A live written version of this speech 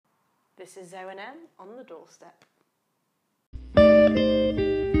This is O&M on the doorstep.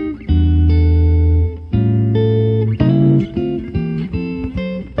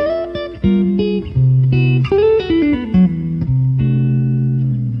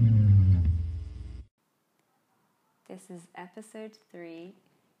 This is episode 3,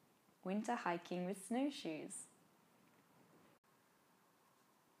 winter hiking with snowshoes.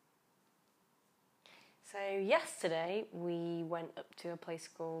 So yesterday we went up to a place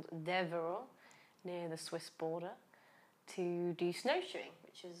called Devereux, near the Swiss border, to do snowshoeing,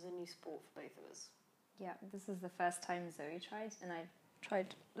 which is a new sport for both of us. Yeah, this is the first time Zoe tried, and I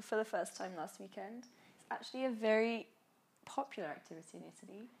tried for the first time last weekend. It's actually a very popular activity in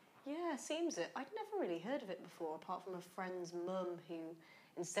Italy. Yeah, seems it. I'd never really heard of it before, apart from a friend's mum who,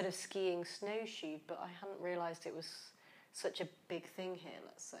 instead of skiing, snowshoed, but I hadn't realised it was such a big thing here,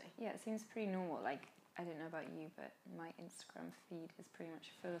 let's say. Yeah, it seems pretty normal. Like, I don't know about you, but my Instagram feed is pretty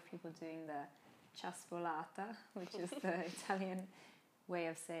much full of people doing the ciaspolata, which is the Italian way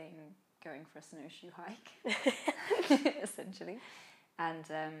of saying going for a snowshoe hike, essentially. And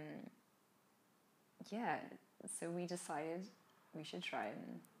yeah, so we decided we should try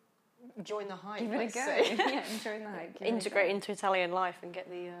and join the hike. give it a go. Say. Yeah, join the hike. Integrate into Italian life and get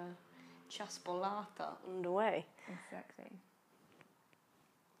the ciaspolata underway. Exactly.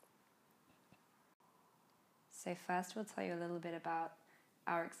 So first we'll tell you a little bit about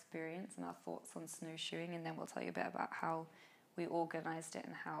our experience and our thoughts on snowshoeing, and then we'll tell you a bit about how we organised it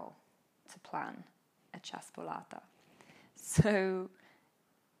and how to plan a ciaspolata. So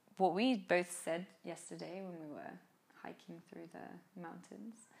what we both said yesterday when we were hiking through the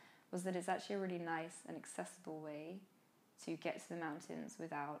mountains was that it's actually a really nice and accessible way to get to the mountains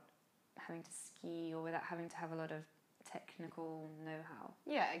without having to ski or without having to have a lot of technical know-how.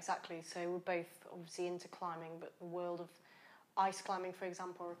 Yeah, exactly. So we're both obviously into climbing, but the world of ice climbing, for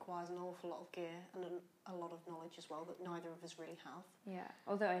example, requires an awful lot of gear and a lot of knowledge as well that neither of us really have. Yeah,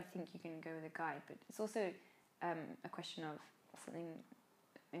 although I think you can go with a guide, but it's also a question of something,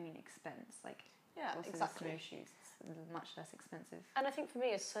 expense. Like, yeah, also exactly. the snowshoes, it's much less expensive. And I think for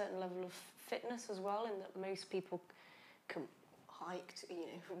me, a certain level of fitness as well, in that most people can hike,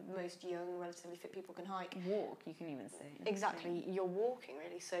 most young, relatively fit people can hike. Walk, you can even say. Exactly, you're walking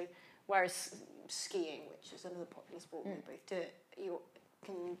really. So whereas skiing, which is another popular sport, we both do it, you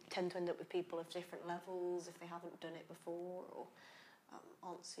can tend to end up with people of different levels if they haven't done it before or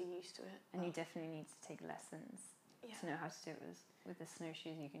aren't so used to it. And you definitely need to take lessons to know how to do it with the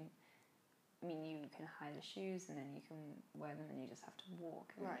snowshoes. You can hire the shoes and then you can wear them and you just have to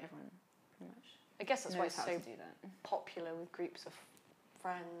walk. And right. Everyone pretty much I guess that's why it's so do that. popular with groups of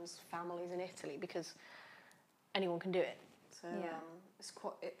friends, families in Italy, because anyone can do it. So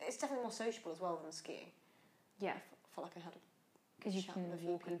it's definitely more sociable as well than skiing. Yeah, I felt like I had because you can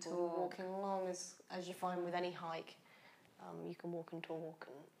walk and talk. Walking along, as you find with any hike, you can walk and talk,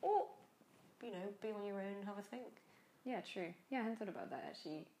 or be on your own and have a think. Yeah, true. Yeah, I hadn't thought about that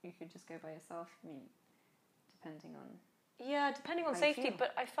actually. You could just go by yourself. Depending on safety.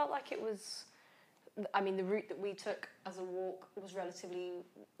 But I felt like it was. The route that we took as a walk was relatively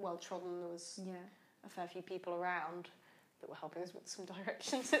well trodden. There was a fair few people around that were helping us with some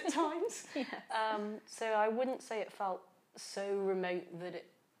directions at times. Yes. So I wouldn't say it felt so remote that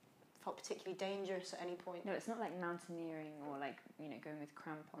it felt particularly dangerous at any point. No, it's not like mountaineering or like, going with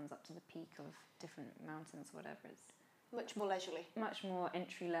crampons up to the peak of different mountains or whatever. It's much more leisurely. Much more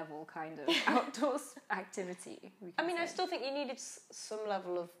entry-level kind of outdoors activity. I still think you needed some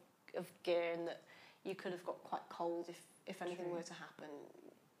level of gear, and that you could have got quite cold if anything were to happen.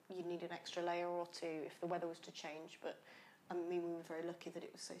 You'd need an extra layer or two if the weather was to change, but we were very lucky that it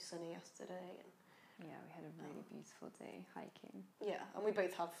was so sunny yesterday. And yeah, we had a really beautiful day hiking. Yeah, and we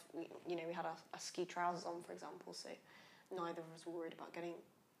both we had our ski trousers on, for example, so neither of us were worried about getting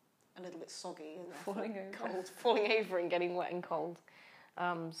a little bit soggy and falling over and getting wet and cold.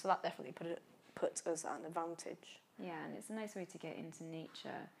 So that definitely put us at an advantage. Yeah, and it's a nice way to get into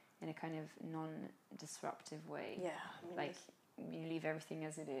nature in a kind of non-disruptive way. Yeah. You leave everything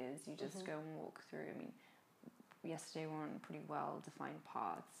as it is, you just go and walk through. Yesterday we were on pretty well-defined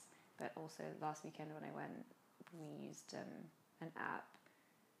paths, but also last weekend when I went, we used an app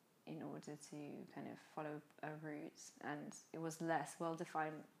in order to kind of follow a route, and it was less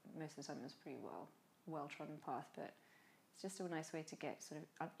well-defined. Most of the time it was pretty well-trodden path, but it's just a nice way to get sort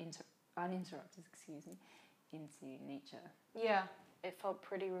of uninterrupted, into nature. Yeah, it felt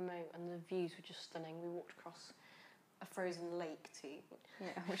pretty remote and the views were just stunning. We walked across a frozen lake to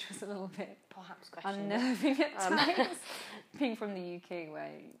which was a little bit perhaps questionable. unnerving at times. Being from the UK,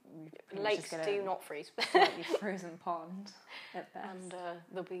 where lakes do not freeze. Slightly frozen pond at best. And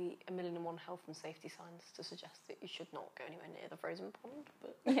there'll be 1,000,001 health and safety signs to suggest that you should not go anywhere near the frozen pond.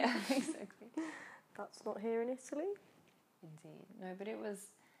 But yeah, exactly. That's not here in Italy. Indeed. No, but it was,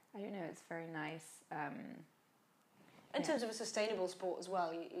 I don't know, it's very nice. In terms of a sustainable sport as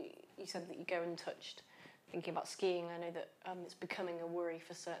well, you said that you go untouched. Thinking about skiing, I know that it's becoming a worry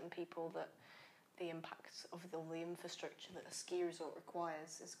for certain people that the impact of all the infrastructure that a ski resort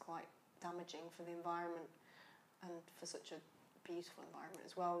requires is quite damaging for the environment and for such a beautiful environment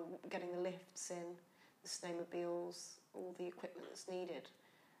as well. Getting the lifts in, the snowmobiles, all the equipment that's needed.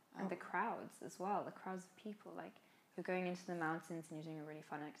 And the crowds as well, the crowds of people. Like, you're going into the mountains and you're doing a really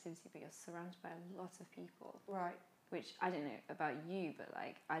fun activity, but you're surrounded by a lot of people. Right. Which, I don't know about you, but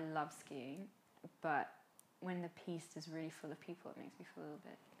like, I love skiing, but when the piste is really full of people, it makes me feel a little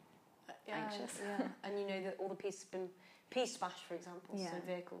bit anxious. Yeah, and you know that all the pistes have been piste bashed, for example, Yeah. so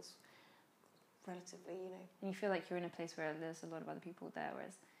vehicles relatively, And you feel like you're in a place where there's a lot of other people there,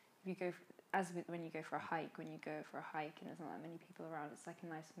 whereas if you go, when you go for a hike and there's not that many people around, it's like a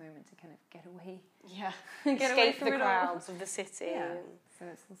nice moment to kind of get away. Yeah, Get away escape from the it all. crowds of the city. Yeah, and- so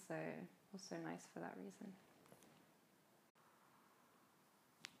it's also nice for that reason.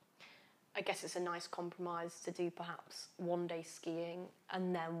 I guess it's a nice compromise to do perhaps one day skiing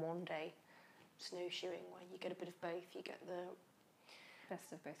and then one day snowshoeing, where you get a bit of both. You get the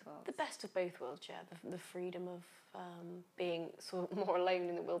Best of both worlds. the best of both worlds, yeah. The freedom of being sort of more alone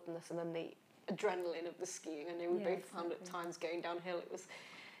in the wilderness, and then the adrenaline of the skiing. I know we both found at times going downhill, it was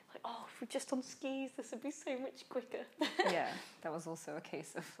like, oh, if we're just on skis, this would be so much quicker. Yeah, that was also a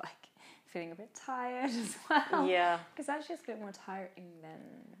case of like feeling a bit tired as well. Yeah. Because actually it's a bit more tiring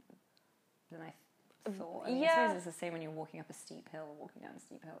than I thought. I mean, Yeah. I suppose it's the same when you're walking up a steep hill or walking down a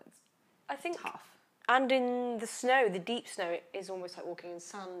steep hill. It's I think, tough. and in the snow, the deep snow, it is almost like walking in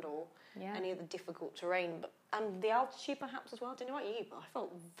sand or Yeah. any other difficult terrain. And the altitude perhaps as well. I don't know about you, but I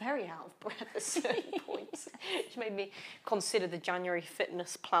felt very out of breath at certain points, which made me consider the January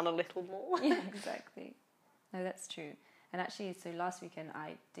fitness plan a little more. Yeah, exactly. No, that's true. And actually, so last weekend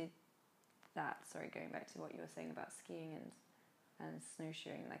I did that. Sorry, going back to what you were saying about skiing and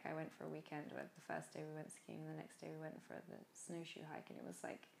snowshoeing. Like, I went for a weekend where the first day we went skiing, and the next day we went for the snowshoe hike, and it was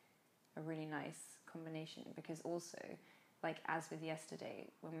like a really nice combination, because also, like, as with yesterday,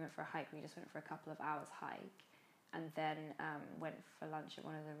 when we went for a hike, we just went for a couple of hours hike, and then went for lunch at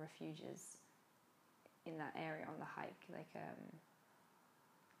one of the refuges in that area on the hike. Like,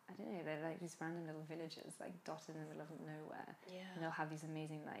 I don't know, they're like these random little villages, like dotted in the middle of nowhere. Yeah. And they'll have these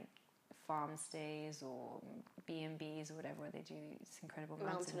amazing, like, farm stays or B&Bs or whatever, where they do this incredible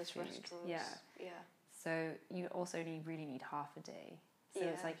Mountainous food. restaurants. Yeah. Yeah. So you also really need half a day. So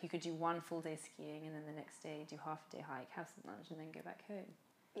it's Yeah. like you could do one full day skiing, and then the next day do half a day hike, have some lunch, and then go back home.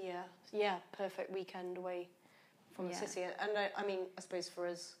 Yeah. Yeah. Perfect weekend away from the Yeah. city. And I mean, I suppose for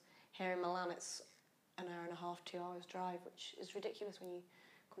us here in Milan, it's an hour and a half, 2 hours drive, which is ridiculous when you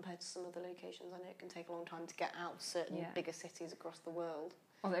compare to some other locations. I know it can take a long time to get out of certain Yeah. bigger cities across the world.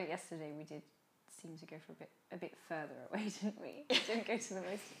 Although yesterday we did seem to go for a bit further away, didn't we? We didn't go to the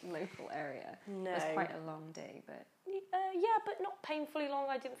most local area. No. It was quite a long day, but Yeah, but not painfully long.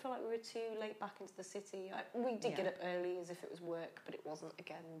 I didn't feel like we were too late back into the city. We did get Yeah. up early as if it was work, but it wasn't,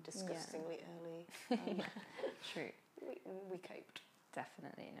 again, disgustingly early. true. We coped.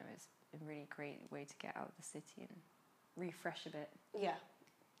 Definitely. No, it's a really great way to get out of the city and refresh a bit. Yeah,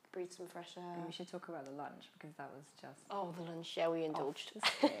 breathe some fresh air. And we should talk about the lunch, because that was just Oh, the lunch, yeah, we indulged.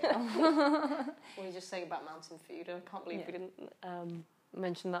 off the scale. We were just saying about mountain food. I can't believe Yeah. we didn't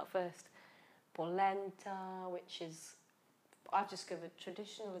mention that first. Polenta, which is, I've discovered,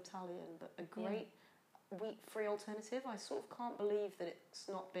 traditional Italian, but a great wheat-free alternative. I sort of can't believe that it's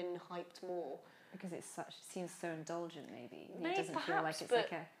not been hyped more. Because it seems so indulgent, maybe. Maybe It doesn't feel like perhaps, it's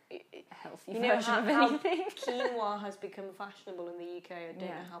but like a healthy You know version of how anything. quinoa has become fashionable in the UK. I don't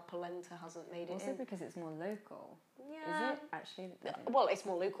Yeah. know how polenta hasn't made it Also in. because it's more local. Yeah. Is it? Actually, Well, it's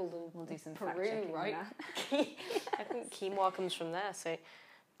more local than we'll do some Peru, fact-checking right? on that. I think quinoa comes from there, so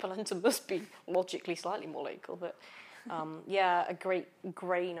polenta must be logically slightly more local. But yeah, a great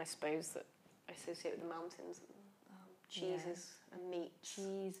grain, I suppose, that I associate with the mountains. Cheeses and meats.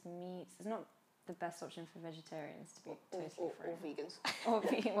 Cheese, meats. It's not the best option for vegetarians, to be totally Or frank.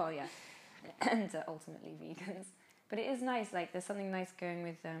 vegans. Well, yeah. And ultimately vegans. But it is nice, like, there's something nice going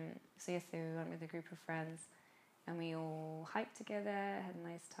with, so yesterday we went with a group of friends, and we all hiked together, had a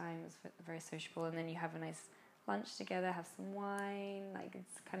nice time, it was very sociable, and then you have a nice lunch together, have some wine, like,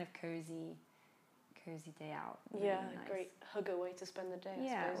 it's kind of cozy cozy day out. Really Yeah, nice. great hugger way to spend the day,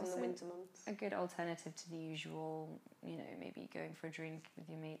 I suppose, in the also winter months. a good alternative to the usual, maybe going for a drink with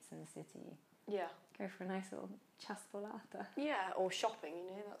your mates in the city. Yeah. Go for a nice little ciaspolata. Yeah, or shopping,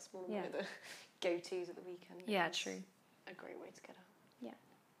 that's one of my other go-tos at the weekend. Yeah, It's true. a great way to get out. Yeah.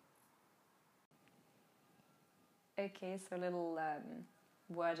 Okay, so a little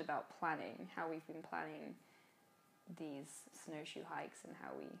word about planning, how we've been planning these snowshoe hikes and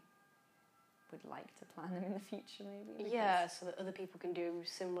how we would like to plan them in the future, maybe. Yeah, so that other people can do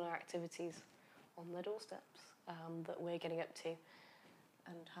similar activities on their doorsteps that we're getting up to,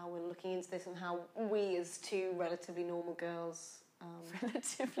 and how we're looking into this, and how we, as two relatively normal girls,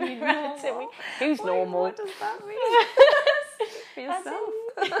 relatively who's Wait, normal? What does that mean? For yourself.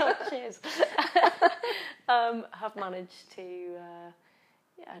 Cheers. Have managed to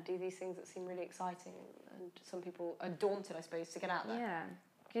do these things that seem really exciting, and some people are daunted, I suppose, to get out there. Yeah,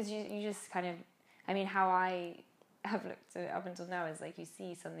 because you just kind of, how I have looked at it up until now is like you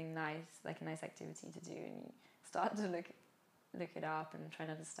see something nice, like a nice activity to do, and you start to look it up and try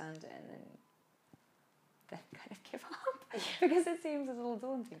and understand it, and then kind of give up because it seems a little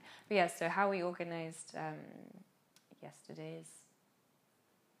daunting. But yeah, so how we organised yesterday's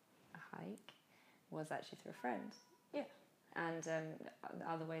hike was actually through a friend. Yeah. And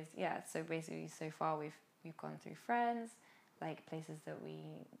other ways, so basically so far we've gone through friends, like places that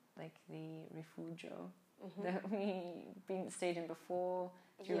we, like the Refugio, that we stayed in before,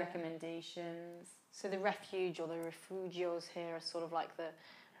 through recommendations. So the refuge, or the refugios here, are sort of like the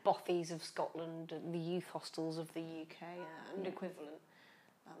bothies of Scotland, the youth hostels of the UK, and equivalent,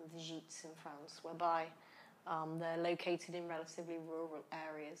 the gîtes in France, whereby they're located in relatively rural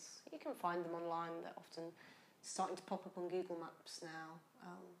areas. You can find them online. They're often starting to pop up on Google Maps now,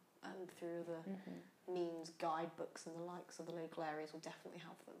 and through the means, guidebooks and the likes of the local areas will definitely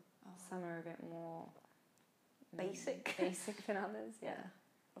have them. Some are a bit more basic than others. Yeah,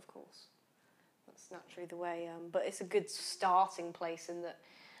 of course. That's naturally the way. But it's a good starting place in that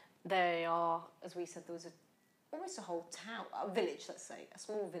they are, as we said, there was almost a whole town, a village, let's say, a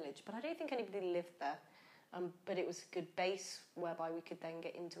small village. But I don't think anybody lived there. But it was a good base whereby we could then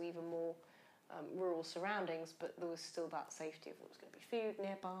get into even more rural surroundings, but there was still that safety of there was going to be food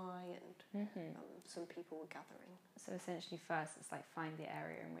nearby, and some people were gathering. So essentially first it's like find the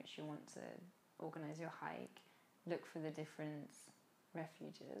area in which you want to organise your hike, look for the different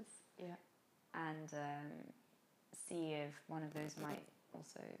refuges, and see if one of those might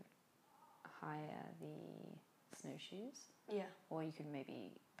also hire the snowshoes. Yeah. Or you could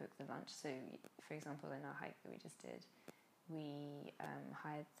maybe book the lunch. So, for example, in our hike that we just did, we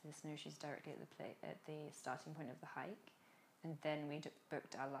hired the snowshoes directly at the starting point of the hike, and then we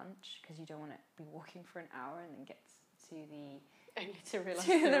booked our lunch, because you don't want to be walking for an hour and then get to the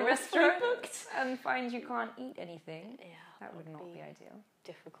restaurant and find you can't eat anything. Yeah, that would not be ideal.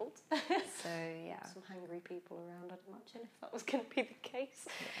 Difficult. So yeah, some hungry people around, I'd imagine, if that was going to be the case.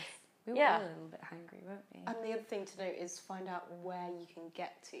 Yes. We were all a little bit hungry, weren't we? And the other thing to note is find out where you can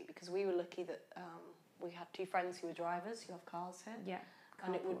get to, because we were lucky that we had two friends who were drivers who have cars here. Yeah,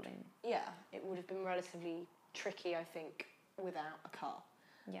 and it would have been relatively tricky, I think, without a car.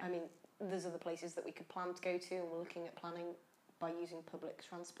 Yeah. I mean, there's other places that we could plan to go to, and we're looking at planning by using public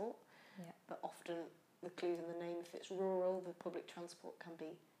transport. Yeah. But often the clues in the name, if it's rural, the public transport can be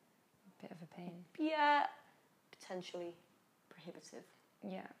a bit of a pain. Yeah, potentially prohibitive.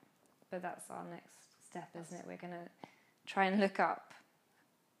 Yeah. But that's our next step, isn't it? We're going to try and look up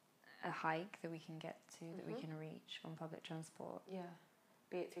a hike that we can get to, that we can reach on public transport. Yeah,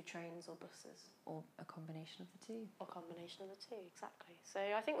 be it through trains or buses. Or a combination of the two. Or a combination of the two, exactly. So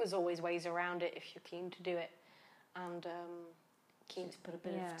I think there's always ways around it if you're keen to do it, and keen to put a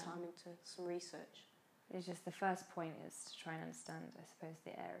bit of time into some research. It's just the first point is to try and understand, I suppose,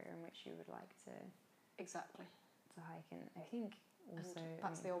 the area in which you would like to hike. And I think also,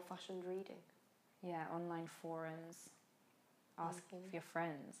 that's the old-fashioned reading. Yeah, online forums. Ask for your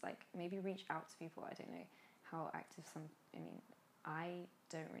friends. Like, maybe reach out to people. I don't know how active some. I mean, I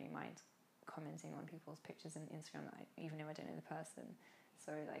don't really mind commenting on people's pictures on Instagram, even though I don't know the person.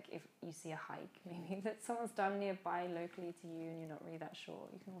 So, like, if you see a hike, maybe that someone's done nearby locally to you, and you're not really that sure,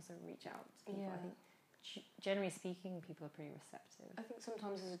 you can also reach out to people. Yeah. I think, generally speaking, people are pretty receptive. I think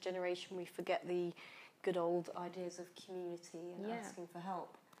sometimes as a generation we forget the good old ideas of community and asking for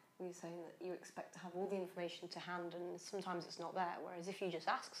help. We were saying that you expect to have all the information to hand, and sometimes it's not there, whereas if you just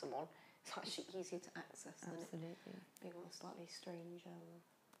ask someone, it's actually easier to access than it being on a slightly strange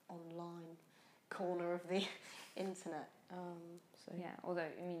online corner of the internet. Yeah, although,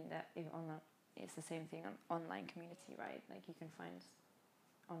 I mean, that it's the same thing on online community, right? Like, you can find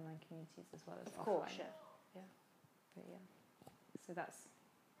online communities as well as Of offline. course, yeah. But yeah, so that's,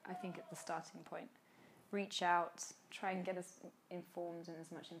 I think, at the starting point. Reach out, try and get as informed and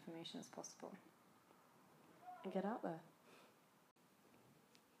as much information as possible. And get out there.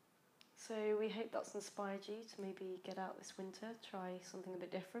 So we hope that's inspired you to maybe get out this winter, try something a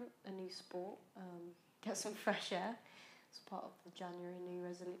bit different, a new sport, get some fresh air. It's part of the January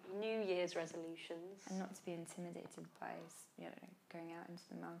New Year's resolutions. And not to be intimidated by, going out into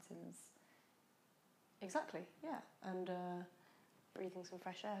the mountains. Exactly, yeah. And breathing some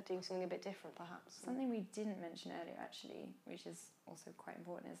fresh air, doing something a bit different perhaps. Something we didn't mention earlier actually, which is also quite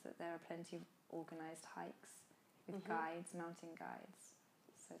important, is that there are plenty of organised hikes with guides, mountain guides.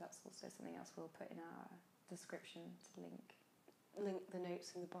 So that's also something else we'll put in our description to link the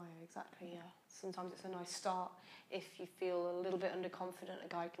notes in the bio, exactly, yeah. Sometimes it's a nice start. If you feel a little bit underconfident, a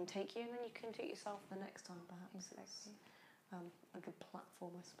guide can take you, and then you can do it yourself the next time, perhaps. Exactly. It's a good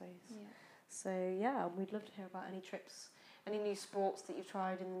platform, I suppose. Yeah. So, yeah, we'd love to hear about any trips, any new sports that you've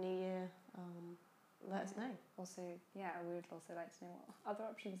tried in the new year. Let us know. Also, we would also like to know what other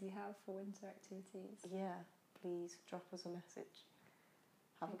options you have for winter activities. Yeah, please drop us a message.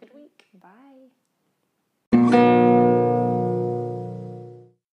 Have a good week. Bye.